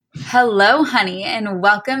Hello, honey, and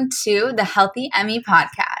welcome to the Healthy Emmy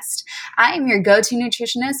podcast. I am your go-to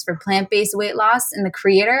nutritionist for plant-based weight loss and the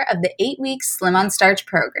creator of the 8-week Slim on Starch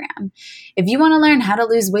program. If you want to learn how to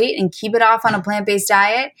lose weight and keep it off on a plant-based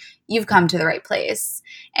diet, you've come to the right place.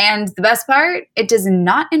 And the best part, it does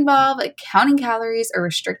not involve counting calories or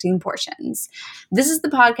restricting portions. This is the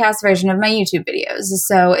podcast version of my YouTube videos.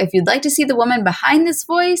 So if you'd like to see the woman behind this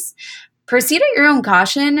voice, proceed at your own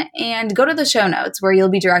caution and go to the show notes where you'll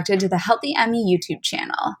be directed to the Healthy Emmy YouTube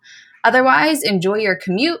channel. Otherwise, enjoy your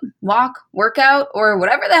commute, walk, workout, or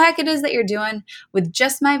whatever the heck it is that you're doing with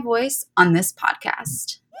just my voice on this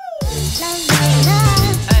podcast.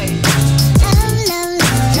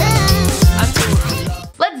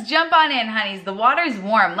 Let's jump on in, honeys. The water's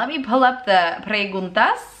warm. Let me pull up the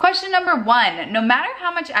preguntas. Question number 1. No matter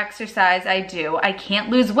how much exercise I do, I can't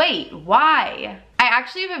lose weight. Why? I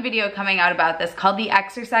actually have a video coming out about this called the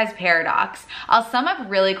exercise paradox. I'll sum up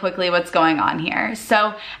really quickly what's going on here.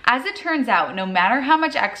 So as it turns out, no matter how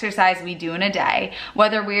much exercise we do in a day,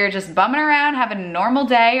 whether we are just bumming around having a normal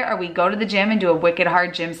day or we go to the gym and do a wicked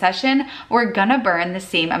hard gym session, we're gonna burn the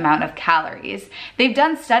same amount of calories. They've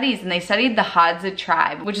done studies and they studied the Hadza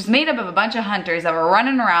tribe, which is made up of a bunch of hunters that were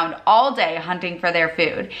running around all day hunting for their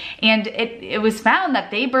food. And it was found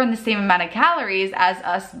that they burn the same amount of calories as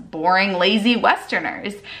us boring, lazy Westerners.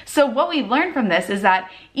 So what we've learned from this is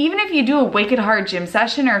that even if you do a wicked hard gym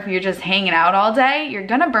session or if you're just hanging out all day, you're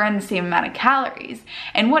gonna burn the same amount of calories.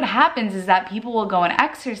 And what happens is that people will go and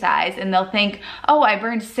exercise and they'll think, oh, I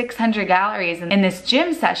burned 600 calories in this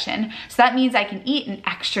gym session, so that means I can eat an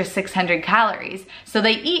extra 600 calories. So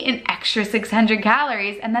they eat an extra 600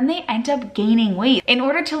 calories and then they end up gaining weight. In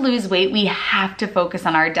order to lose weight, we have to focus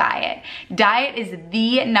on our diet. Diet is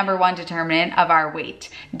the number one determinant of our weight.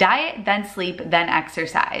 Diet, then sleep, then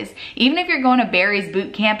exercise. Even if you're going to Barry's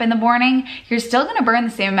boot camp in the morning, you're still gonna burn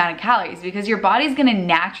the same amount of calories because your body's gonna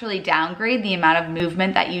naturally downgrade the amount of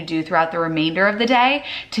movement that you do throughout the remainder of the day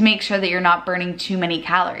to make sure that you're not burning too many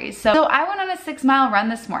calories. So I went on a 6-mile run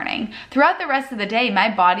this morning. Throughout the rest of the day,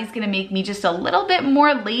 my body's gonna make me just a little bit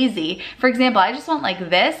more lazy. For example, I just went like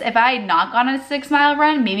this. If I had not gone on a 6-mile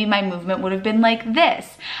run, maybe my movement would have been like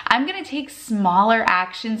this. I'm gonna take smaller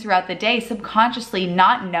actions throughout the day, subconsciously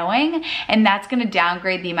not knowing, and that's gonna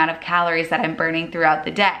downgrade the amount of calories that I'm burning throughout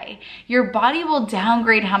the day. Your body will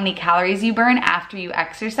downgrade how many calories you burn after you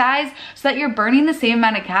exercise so that you're burning the same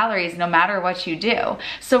amount of calories no matter what you do.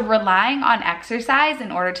 So relying on exercise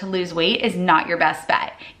in order to lose weight is not your best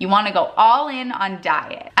bet. You want to go all in on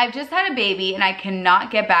diet. I've just had a baby and I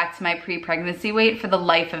cannot get back to my pre-pregnancy weight for the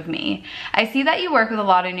life of me. I see that you work with a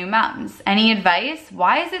lot of new moms. Any advice?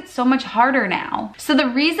 Why is it so much harder now? So the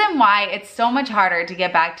reason why it's so much harder to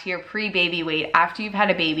get back to your pre-baby weight after you've had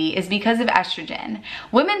a baby is because of estrogen.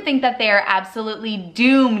 Women think that they are absolutely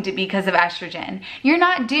doomed because of estrogen. You're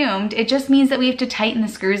not doomed, it just means that we have to tighten the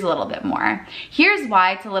screws a little bit more. Here's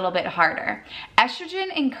why it's a little bit harder.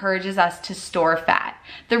 Estrogen encourages us to store fat.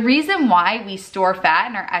 The reason why we store fat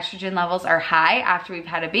and our estrogen levels are high after we've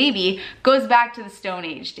had a baby goes back to the Stone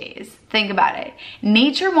Age days. Think about it.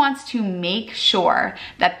 Nature wants to make sure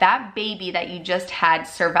that that baby that you just had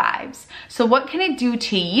survives. So what can it do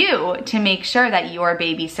to you to make sure that your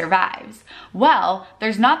baby survives? Well,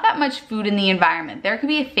 there's not that much food in the environment. There could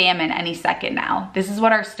be a famine any second now. This is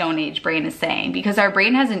what our Stone Age brain is saying because our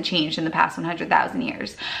brain hasn't changed in the past 100,000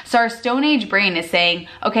 years. So our Stone Age brain is saying,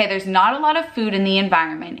 okay, there's not a lot of food in the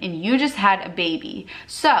environment and you just had a baby.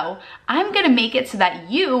 So I'm gonna make it so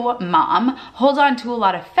that you, mom, hold on to a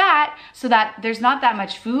lot of fat so that there's not that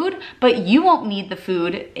much food, but you won't need the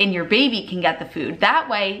food and your baby can get the food. That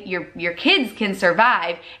way your kids can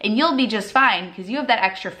survive and you'll be just fine because you have that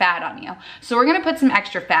extra fat on you. So we're gonna put some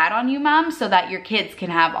extra fat on you, mom, so that your kids can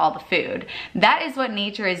have all the food. That is what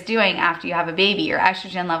nature is doing after you have a baby. Your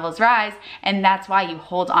estrogen levels rise, and that's why you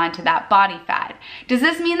hold on to that body fat. Does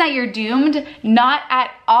this mean that you're doomed? Not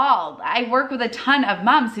at all. I work with a ton of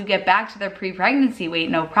moms who get back to their pre-pregnancy weight,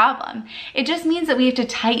 no problem. It just means that we have to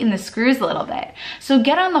tighten the screws a little bit. So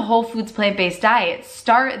get on the whole foods plant-based diet.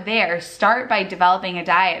 Start there. Start by developing a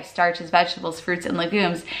diet of starches, vegetables, fruits, and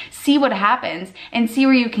legumes. See what happens and see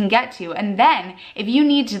where you can get to. And then if you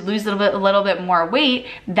need to lose a little bit more weight,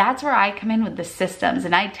 that's where I come in with the systems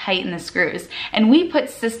and I tighten the screws. And we put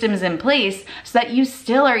systems in place so that you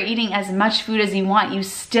still are eating as much food as you want. You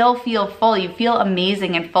still feel full. You feel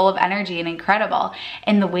amazing and full of energy and incredible.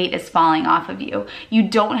 And the weight is falling off of you. You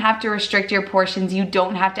don't have to restrict your portions. You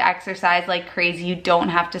don't have to exercise like crazy. You don't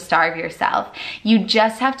have to starve yourself. You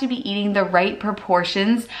just have to be eating the right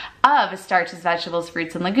proportions of starches, vegetables,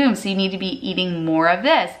 fruits, and legumes. So you need to be eating more of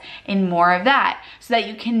this and more of that. so that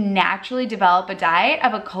you can naturally develop a diet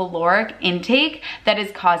of a caloric intake that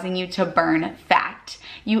is causing you to burn fat.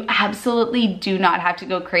 You absolutely do not have to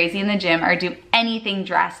go crazy in the gym or do anything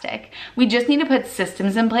drastic. We just need to put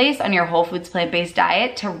systems in place on your whole foods plant-based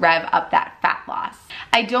diet to rev up that fat loss.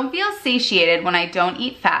 I don't feel satiated when I don't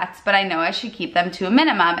eat fats, but I know I should keep them to a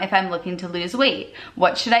minimum if I'm looking to lose weight.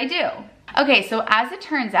 What should I do? Okay, so as it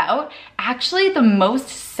turns out, actually the most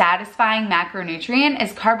satisfying macronutrient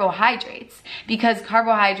is carbohydrates, because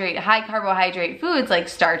high carbohydrate foods like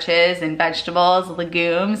starches and vegetables,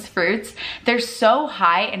 legumes, fruits, they're so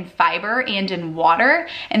high in fiber and in water,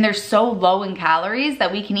 and they're so low in calories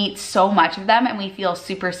that we can eat so much of them and we feel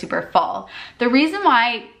super, super full. The reason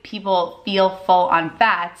why people feel full on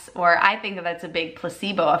fats, or I think that's a big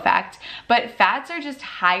placebo effect, but fats are just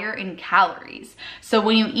higher in calories. So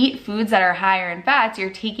when you eat foods that are higher in fats, you're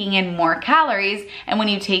taking in more calories, and when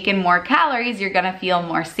you take in more calories, you're gonna feel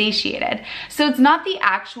more satiated. So it's not the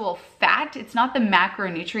actual fat, it's not the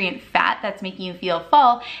macronutrient fat that's making you feel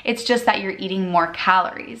full, it's just that you're eating more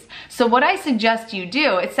calories. So what I suggest you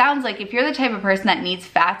do, it sounds like if you're the type of person that needs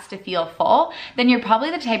fats to feel full, then you're probably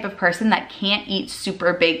the type of person that can't eat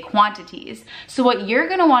super big quantities. So what you're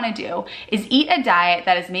gonna wanna do is eat a diet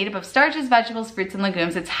that is made up of starches, vegetables, fruits, and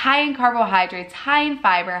legumes. It's high in carbohydrates, high in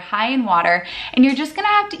fiber, high in water, and you're just gonna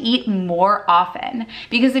have to eat more often.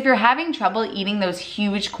 Because if you're having trouble eating those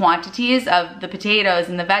huge quantities of the potatoes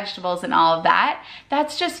and the vegetables and all of that,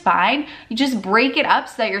 that's just fine. You just break it up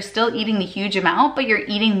so that you're still eating the huge amount, but you're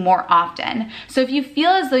eating more often. So if you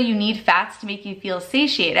feel as though you need fats to make you feel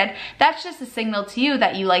satiated, that's just a signal to you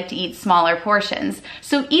that you like to eat smaller portions.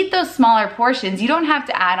 So eat those smaller portions. You don't have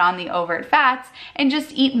to add on the overt fats, and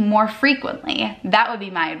just eat more frequently. That would be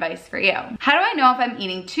my advice for you. How do I know if I'm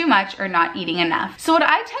eating too much or not eating enough? So what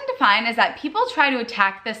I tend to find is that people try to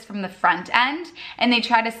attack this from the front end, and they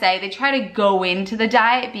try to go into the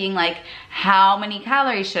diet being like, how many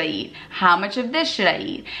calories should I eat? How much of this should I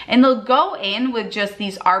eat? And they'll go in with just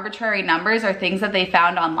these arbitrary numbers or things that they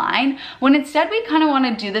found online, when instead we kind of want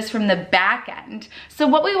to do this from the back end. So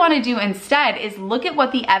what we want to do instead is look at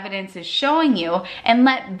what the evidence is showing you and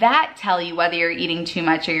let that tell you whether you're eating too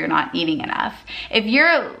much or you're not eating enough. If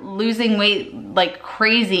you're losing weight like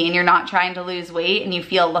crazy and you're not trying to lose weight and you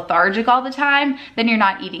feel lethargic all the time, then you're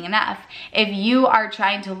not eating enough. If you are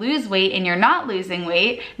trying to lose weight and you're not losing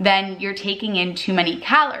weight, then you're taking in too many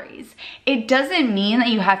calories. It doesn't mean that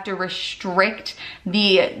you have to restrict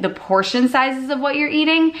the portion sizes of what you're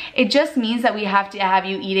eating. It just means that we have to have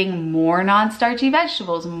you eating more non-starchy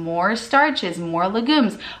vegetables, more starches, more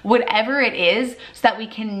legumes, whatever it is, so that we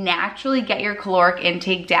can naturally get your caloric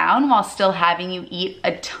intake down while still having you eat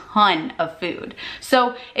a ton of food.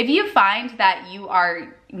 So if you find that you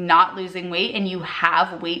are not losing weight and you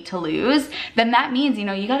have weight to lose, then that means, you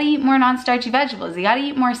gotta eat more non-starchy vegetables, you gotta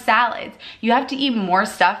eat more salads, you have to eat more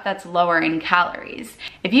stuff that's lower in calories.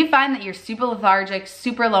 If you find that you're super lethargic,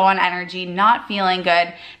 super low on energy, not feeling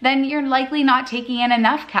good, then you're likely not taking in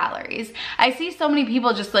enough calories. I see so many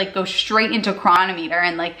people just like go straight into Cronometer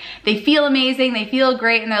and like they feel amazing, they feel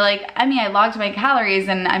great, and they're like, I logged my calories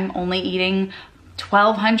and I'm only eating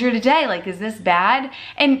 1,200 a day. Like, is this bad?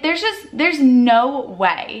 And there's no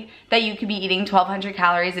way that you could be eating 1,200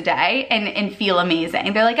 calories a day and feel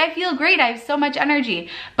amazing. They're like, I feel great, I have so much energy,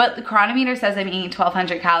 but the Cronometer says I'm eating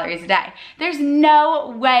 1,200 calories a day. There's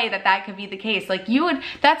no way that that could be the case. Like,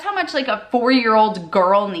 that's how much like a 4-year-old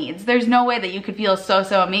girl needs. There's no way that you could feel so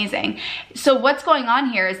amazing. So what's going on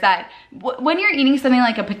here is that when you're eating something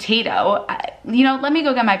like a potato, let me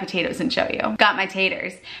go get my potatoes and show you. Got my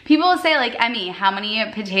taters. People will say like, Emmy, how many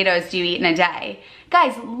potatoes do you eat in a day?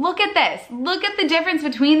 Guys, look at this. Look at the difference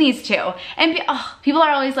between these two. And people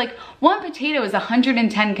are always like, one potato is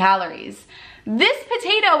 110 calories. This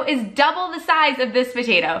potato is double the size of this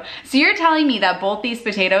potato. So you're telling me that both these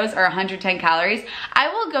potatoes are 110 calories? I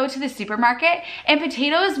will go to the supermarket and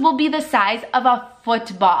potatoes will be the size of a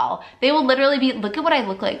football. They will literally be, look at what I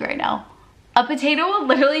look like right now. A potato will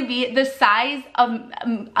literally be the size of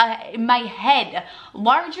my head,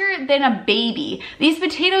 larger than a baby. These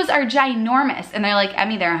potatoes are ginormous, and they're like,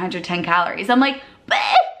 Emmy, they're 110 calories. I'm like,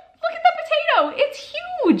 bleh, look at the potato, it's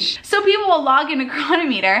huge. So people will log in a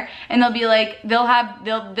Cronometer, and they'll be like,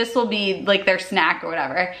 this will be like their snack or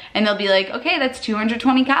whatever, and they'll be like, okay, that's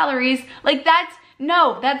 220 calories. Like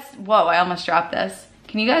whoa, I almost dropped this.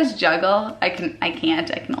 Can you guys juggle? I can't, I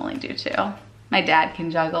can only do 2. My dad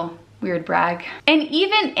can juggle. Weird brag. And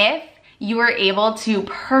even if you are able to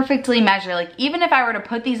perfectly measure, like even if I were to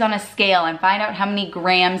put these on a scale and find out how many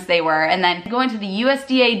grams they were, and then go into the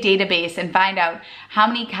USDA database and find out how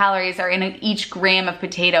many calories are in each gram of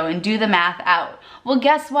potato and do the math out. Well,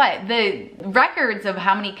 guess what? The records of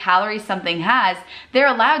how many calories something has, they're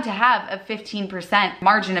allowed to have a 15%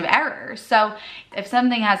 margin of error. So if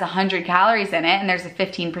something has 100 calories in it and there's a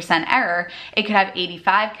 15% error, it could have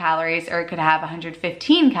 85 calories or it could have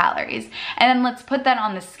 115 calories. And then let's put that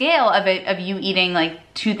on the scale of you eating like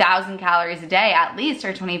 2,000 calories a day at least,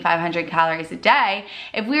 or 2,500 calories a day.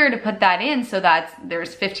 If we were to put that in so that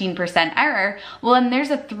there's 15% error, well then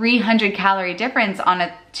there's a 300 calorie difference on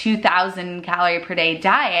a 2,000 calorie per day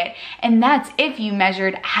diet. And that's if you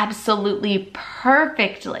measured absolutely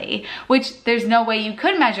perfectly, which there's no way you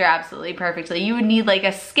could measure absolutely perfectly. You would need like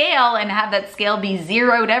a scale and have that scale be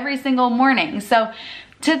zeroed every single morning. So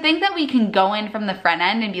to think that we can go in from the front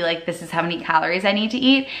end and be like, this is how many calories I need to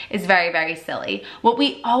eat is very, very silly. What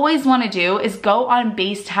we always want to do is go on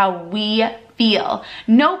based how we feel.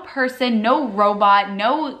 No person, no robot,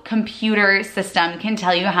 no computer system can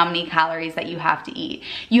tell you how many calories that you have to eat.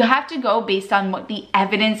 You have to go based on what the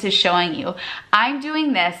evidence is showing you. I'm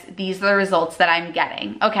doing this, these are the results that I'm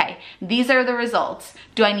getting. Okay, these are the results.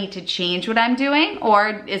 Do I need to change what I'm doing,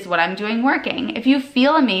 or is what I'm doing working? If you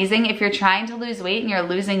feel amazing, if you're trying to lose weight and you're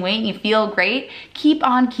losing weight and you feel great, keep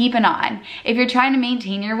on keeping on. If you're trying to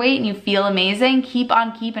maintain your weight and you feel amazing, keep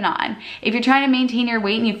on keeping on. If you're trying to maintain your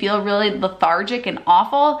weight and you feel really lethargic and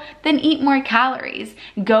awful, then eat more calories.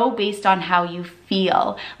 Go based on how you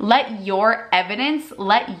feel. Let your evidence,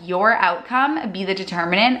 let your outcome be the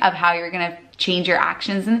determinant of how you're gonna change your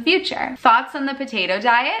actions in the future. Thoughts on the potato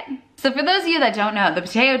diet? So for those of you that don't know, the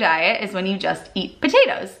potato diet is when you just eat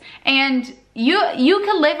potatoes. And you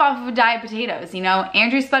can live off of a diet of potatoes. You know,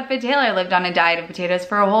 Andrew Spudfit Taylor lived on a diet of potatoes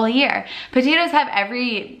for a whole year. Potatoes have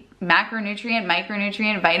every macronutrient,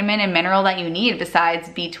 micronutrient, vitamin, and mineral that you need besides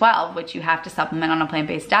B12, which you have to supplement on a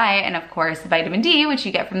plant-based diet, and of course vitamin D, which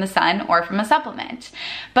you get from the sun or from a supplement.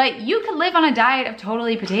 But you could live on a diet of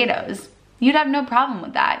totally potatoes. You'd have no problem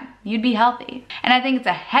with that. You'd be healthy. And I think it's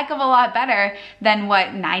a heck of a lot better than what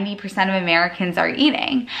 90% of Americans are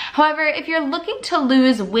eating. However, if you're looking to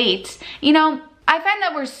lose weight, you know, I find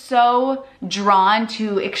that we're so drawn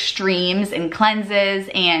to extremes and cleanses,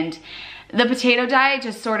 and the potato diet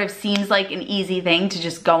just sort of seems like an easy thing to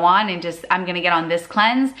just go on and just, I'm gonna get on this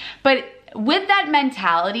cleanse. But with that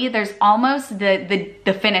mentality, there's almost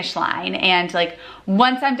the finish line, and like,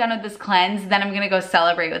 once I'm done with this cleanse, then I'm gonna go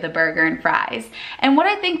celebrate with a burger and fries. And what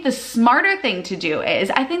I think the smarter thing to do is,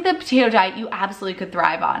 I think the potato diet, you absolutely could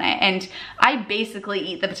thrive on it. And I basically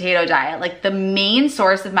eat the potato diet. Like the main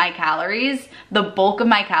source of my calories, the bulk of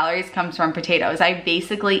my calories comes from potatoes. I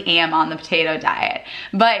basically am on the potato diet.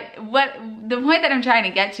 But the point that I'm trying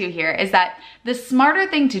to get to here is that the smarter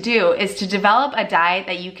thing to do is to develop a diet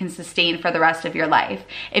that you can sustain for the rest of your life.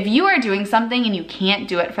 If you are doing something and you can't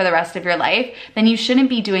do it for the rest of your life, then you shouldn't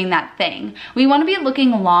be doing that thing. We want to be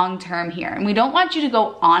looking long term here, and we don't want you to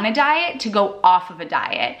go on a diet to go off of a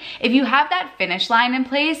diet. If you have that finish line in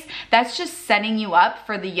place, that's just setting you up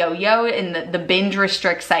for the yo-yo and the binge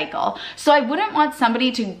restrict cycle. So I wouldn't want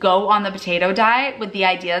somebody to go on the potato diet with the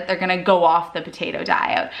idea that they're gonna go off the potato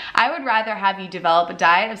diet. I would rather have you develop a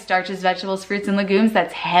diet of starches, vegetables, fruits, and legumes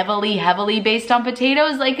that's heavily based on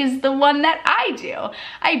potatoes, like is the one that I do.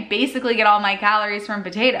 I basically get all my calories from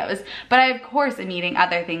potatoes, but I of course am eating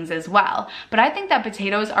other things as well. But I think that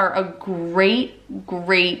potatoes are a great,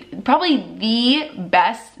 probably the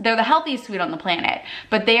best, they're the healthiest food on the planet,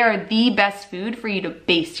 but they are the best food for you to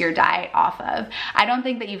base your diet off of. I don't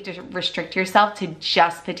think that you have to restrict yourself to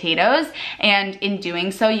just potatoes, and in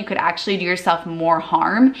doing so, you could actually do yourself more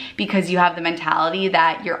harm because you have the mentality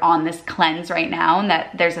that you're on this cleanse right now and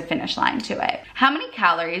that there's a finish line to it. How many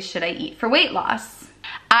calories should I eat for weight loss?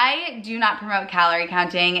 I do not promote calorie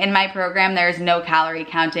counting. In my program, there's no calorie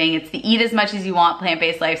counting. It's the Eat As Much As You Want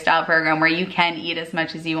plant-based lifestyle program where you can eat as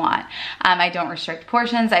much as you want. I don't restrict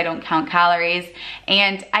portions, I don't count calories,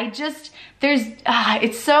 and I just,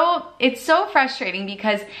 it's so frustrating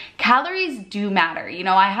because calories do matter. You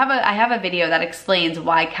know, I have a video that explains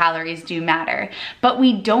why calories do matter, but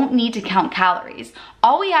we don't need to count calories.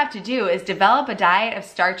 All we have to do is develop a diet of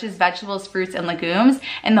starches, vegetables, fruits, and legumes,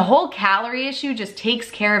 and the whole calorie issue just takes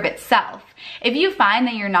care of itself. If you find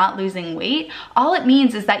that you're not losing weight, all it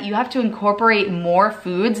means is that you have to incorporate more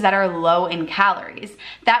foods that are low in calories.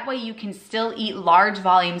 That way you can still eat large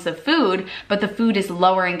volumes of food, but the food is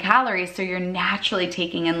lower in calories, so you're naturally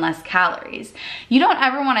taking in less calories. You don't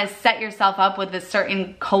ever want to set yourself up with a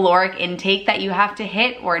certain caloric intake that you have to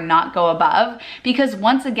hit or not go above, because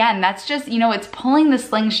once again, that's just, it's pulling the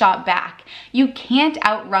slingshot back. You can't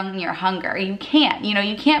outrun your hunger. You can't.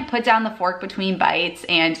 You can't put down the fork between bites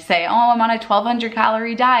and say, oh, I'm on a 1,200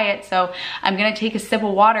 calorie diet, so I'm gonna take a sip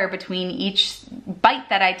of water between each bite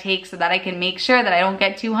that I take so that I can make sure that I don't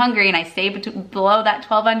get too hungry and I stay below that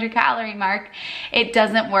 1,200 calorie mark. It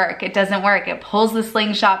doesn't work. It doesn't work. It pulls the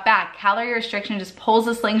slingshot back. Calorie restriction just pulls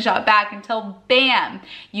the slingshot back until bam,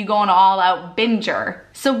 you go an all-out binger.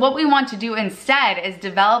 So what we want to do instead is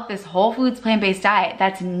develop this whole foods plant-based diet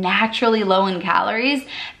that's naturally low in calories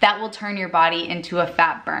that will turn your body into a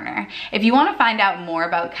fat burner. If you want to find out more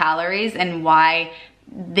about calories and why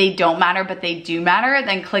they don't matter, but they do matter,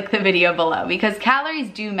 then click the video below, because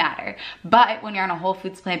calories do matter. But when you're on a whole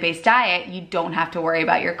foods plant-based diet, you don't have to worry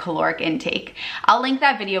about your caloric intake. I'll link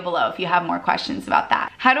that video below if you have more questions about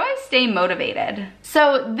that. How do I stay motivated?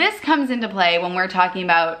 So this comes into play when we're talking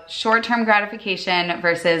about short-term gratification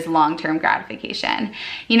versus long-term gratification.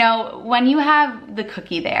 When you have the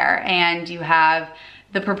cookie there and you have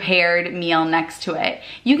the prepared meal next to it,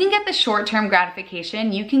 you can get the short-term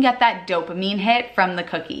gratification, you can get that dopamine hit from the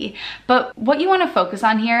cookie. But what you want to focus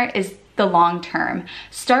on here is the long term.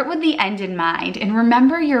 Start with the end in mind and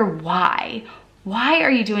remember your why. Why are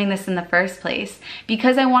you doing this in the first place?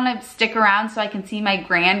 Because I want to stick around so I can see my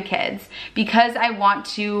grandkids. Because I want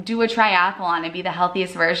to do a triathlon and be the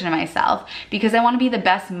healthiest version of myself. Because I want to be the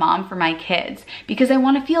best mom for my kids. Because I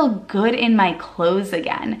want to feel good in my clothes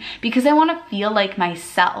again. Because I want to feel like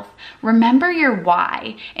myself. Remember your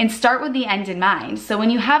why and start with the end in mind. So when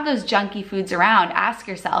you have those junky foods around, ask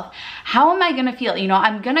yourself, how am I going to feel?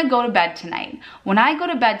 I'm going to go to bed tonight. When I go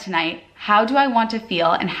to bed tonight, how do I want to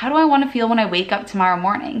feel, and how do I want to feel when I wake up tomorrow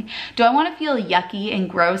morning? Do I want to feel yucky and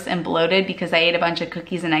gross and bloated because I ate a bunch of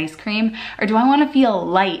cookies and ice cream? Or do I want to feel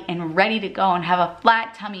light and ready to go and have a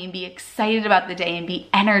flat tummy and be excited about the day and be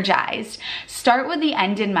energized? Start with the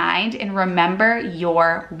end in mind and remember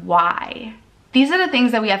your why. These are the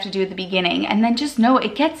things that we have to do at the beginning, and then just know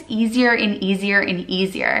it gets easier and easier and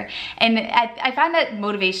easier. And I find that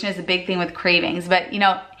motivation is a big thing with cravings, but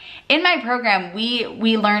in my program,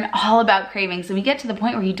 we learn all about cravings, and we get to the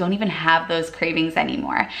point where you don't even have those cravings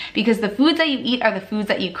anymore, because the foods that you eat are the foods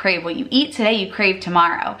that you crave. What you eat today, you crave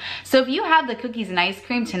tomorrow. So if you have the cookies and ice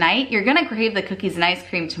cream tonight, you're gonna crave the cookies and ice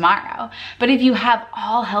cream tomorrow. But if you have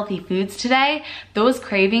all healthy foods today, those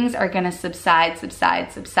cravings are gonna subside,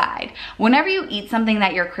 subside, subside. Whenever you eat something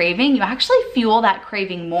that you're craving, you actually fuel that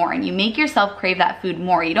craving more, and you make yourself crave that food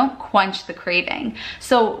more. You don't quench the craving.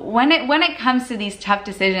 So when it comes to these tough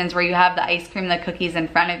decisions where you have the ice cream and the cookies in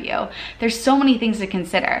front of you, there's so many things to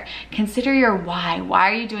consider. Consider your why.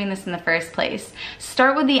 Why are you doing this in the first place?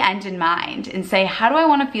 Start with the end in mind and say, how do I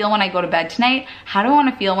want to feel when I go to bed tonight? How do I want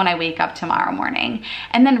to feel when I wake up tomorrow morning?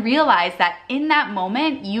 And then realize that in that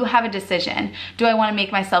moment, you have a decision. Do I want to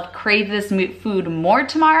make myself crave this food more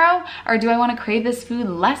tomorrow, or do I want to crave this food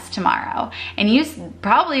less tomorrow? And you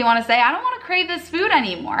probably want to say, I don't want to crave this food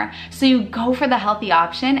anymore. So you go for the healthy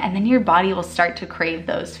option, and then your body will start to crave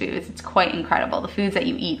those foods. It's quite incredible. The foods that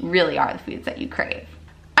you eat really are the foods that you crave.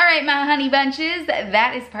 All right, my honey bunches,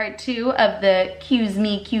 that is part 2 of the Q's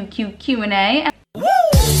Me QQ Q&A.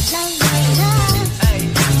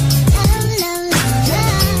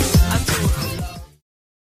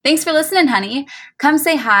 Thanks for listening, honey. Come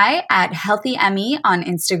say hi at Healthy Emmy on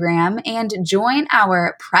Instagram and join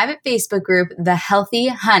our private Facebook group, The Healthy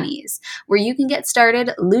Honeys, where you can get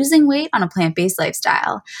started losing weight on a plant-based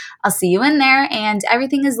lifestyle. I'll see you in there, and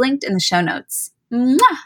everything is linked in the show notes. Mwah!